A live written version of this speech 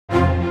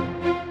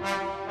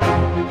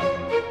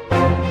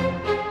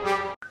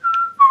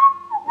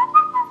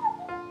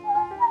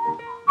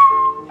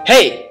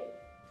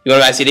You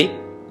wanna buy a CD?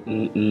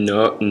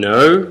 No.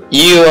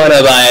 You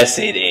wanna buy a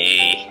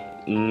CD?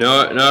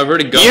 No, I've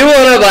already got. You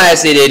wanna buy a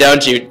CD,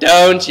 don't you?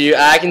 Don't you?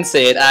 I can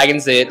see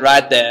it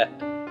right there.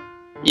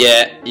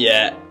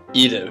 Yeah,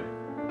 you do.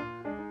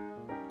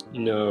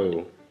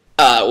 No.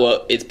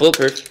 Well, it's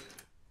bulletproof.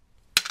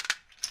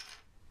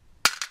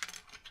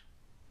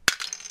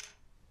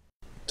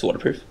 It's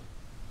waterproof.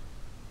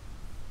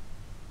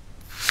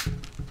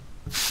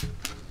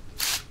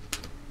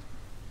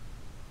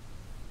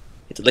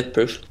 It's lick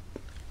proof.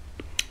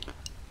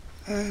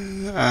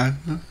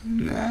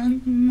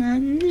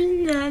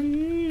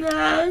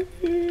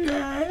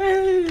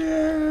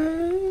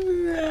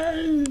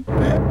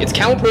 It's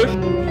camel proof.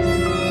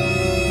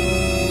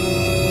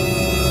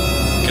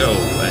 Go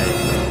away.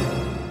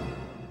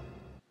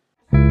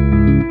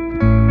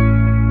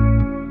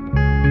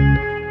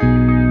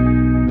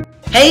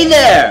 Hey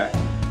there!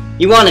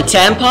 You want a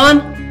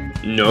tampon?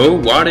 No,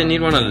 why do I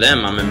need one of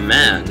them? I'm a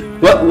man.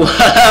 Whoa,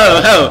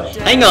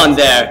 hang on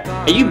there.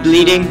 Are you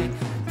bleeding?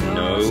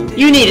 No.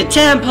 You need a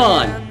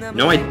tampon!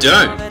 No, I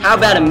don't. How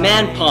about a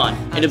man-pon?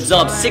 It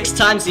absorbs 6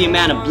 times the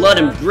amount of blood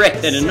and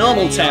grit that a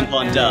normal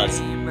tampon does.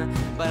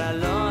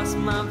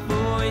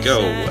 Go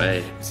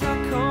away.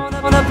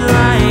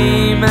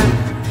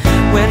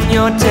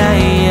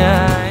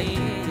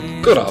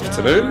 Good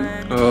afternoon.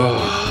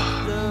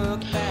 Oh,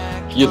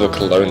 you look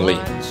lonely.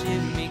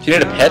 Do you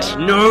need a pet?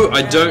 No,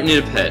 I don't need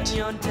a pet.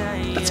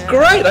 That's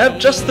great, I have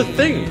just the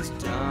thing.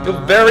 Your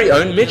very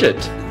own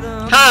midget.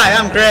 Hi,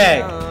 I'm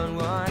Greg.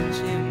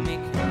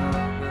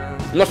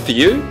 Not for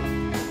you?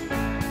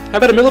 How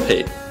about a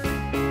millipede?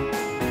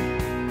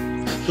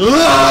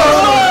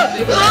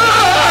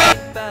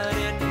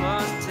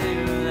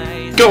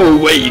 Go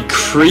away, you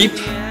creep.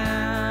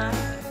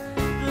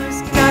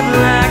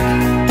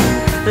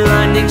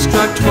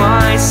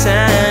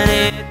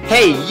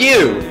 Hey,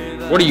 you!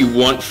 What do you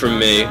want from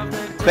me?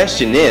 The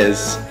question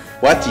is,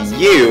 what do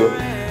you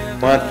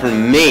want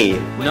from me?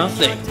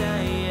 Nothing.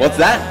 What's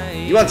that?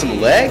 You want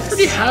some legs? I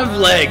already have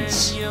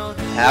legs.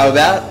 How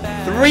about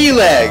 3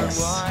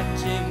 legs?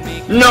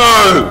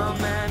 No!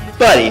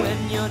 Buddy,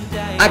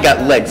 I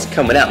got legs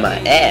coming out my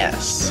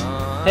ass.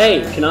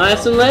 Hey, can I have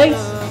some legs?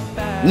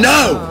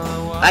 No!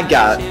 I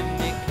got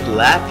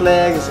black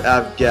legs,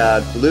 I've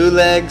got blue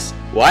legs,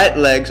 white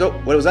legs. Oh,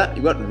 what was that?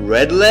 You got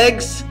red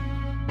legs?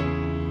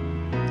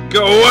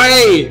 Go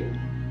away!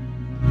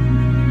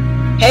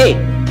 Hey,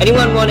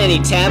 anyone want any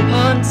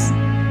tampons?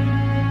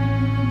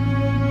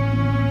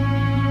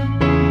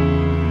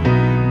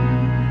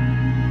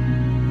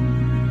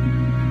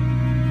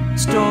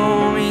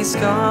 Stormy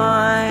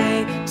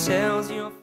sky tells